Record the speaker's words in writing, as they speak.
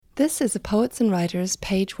This is a Poets and Writers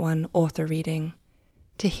Page 1 author reading.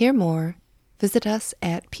 To hear more, visit us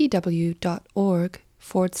at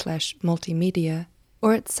pw.org/multimedia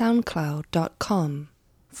or at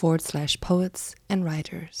soundcloud.com/poets and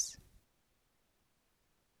writers.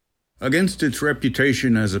 Against its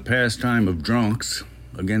reputation as a pastime of drunks,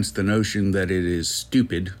 against the notion that it is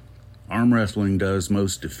stupid, arm wrestling does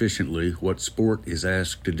most efficiently what sport is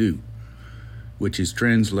asked to do, which is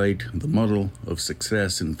translate the muddle of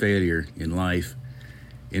success and failure in life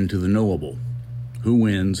into the knowable, who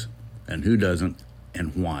wins and who doesn't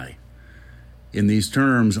and why. In these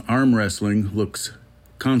terms, arm wrestling looks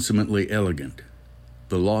consummately elegant,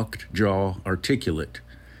 the locked jaw articulate,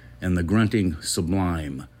 and the grunting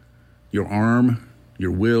sublime, your arm, your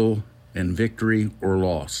will, and victory or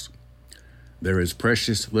loss. There is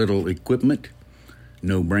precious little equipment,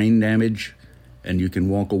 no brain damage, and you can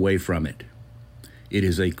walk away from it. It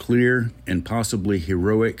is a clear and possibly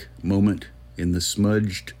heroic moment in the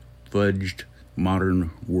smudged, fudged,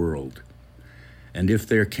 modern world. And if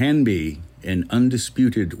there can be an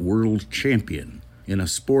undisputed world champion in a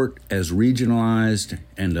sport as regionalized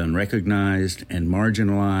and unrecognized and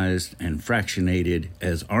marginalized and fractionated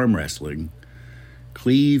as arm wrestling,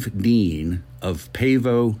 Cleve Dean of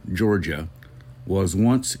Pavo, Georgia, was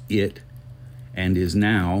once it and is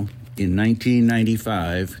now, in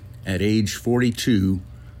 1995, at age 42,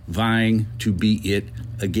 vying to be it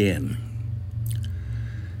again.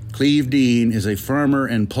 Cleve Dean is a farmer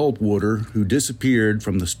and pulpwooder who disappeared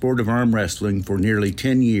from the sport of arm wrestling for nearly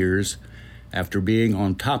 10 years after being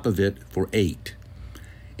on top of it for 8.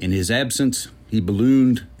 In his absence, he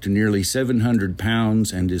ballooned to nearly 700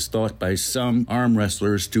 pounds and is thought by some arm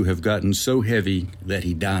wrestlers to have gotten so heavy that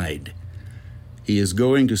he died. He is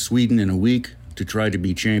going to Sweden in a week to try to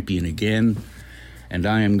be champion again, and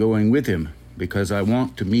I am going with him because I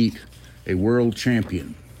want to meet a world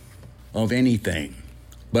champion of anything,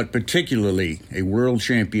 but particularly a world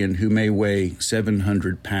champion who may weigh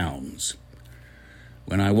 700 pounds.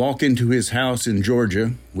 When I walk into his house in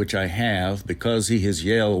Georgia, which I have because he has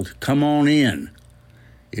yelled, "Come on in,"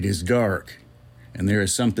 it is dark, and there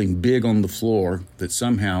is something big on the floor that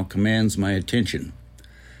somehow commands my attention.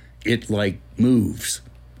 It moves.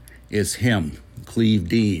 It's him, Cleve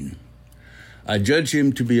Dean. I judge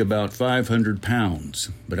him to be about 500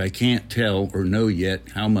 pounds, but I can't tell or know yet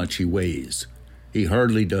how much he weighs. He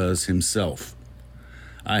hardly does himself.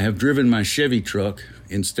 I have driven my Chevy truck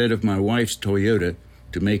instead of my wife's Toyota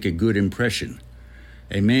to make a good impression.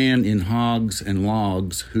 A man in hogs and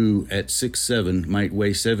logs who, at 6'7", might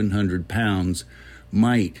weigh 700 pounds,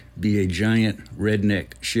 might be a giant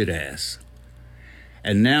redneck shit-ass.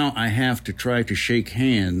 And now I have to try to shake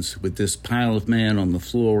hands with this pile of man on the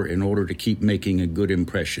floor in order to keep making a good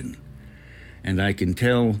impression. And I can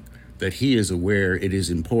tell that he is aware it is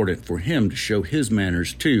important for him to show his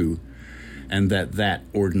manners too, and that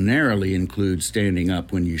ordinarily includes standing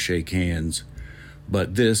up when you shake hands.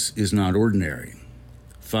 But this is not ordinary.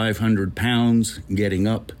 500 pounds getting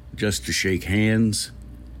up just to shake hands.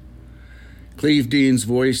 Cleve Dean's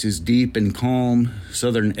voice is deep and calm,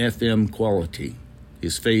 Southern FM quality.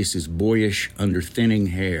 His face is boyish under thinning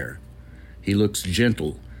hair. He looks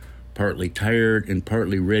gentle, partly tired and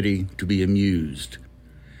partly ready to be amused.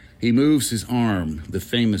 He moves his arm, the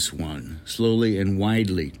famous one, slowly and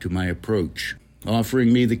widely to my approach,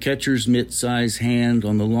 offering me the catcher's mitt-size hand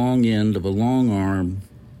on the long end of a long arm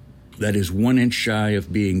that is 1 inch shy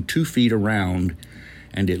of being 2 feet around,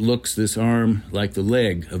 and it looks, this arm, like the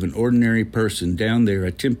leg of an ordinary person down there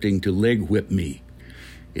attempting to leg whip me.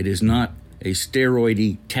 It is not a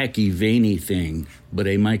steroidy, tacky, veiny thing, but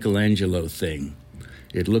a Michelangelo thing.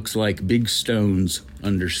 It looks like big stones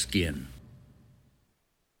under skin.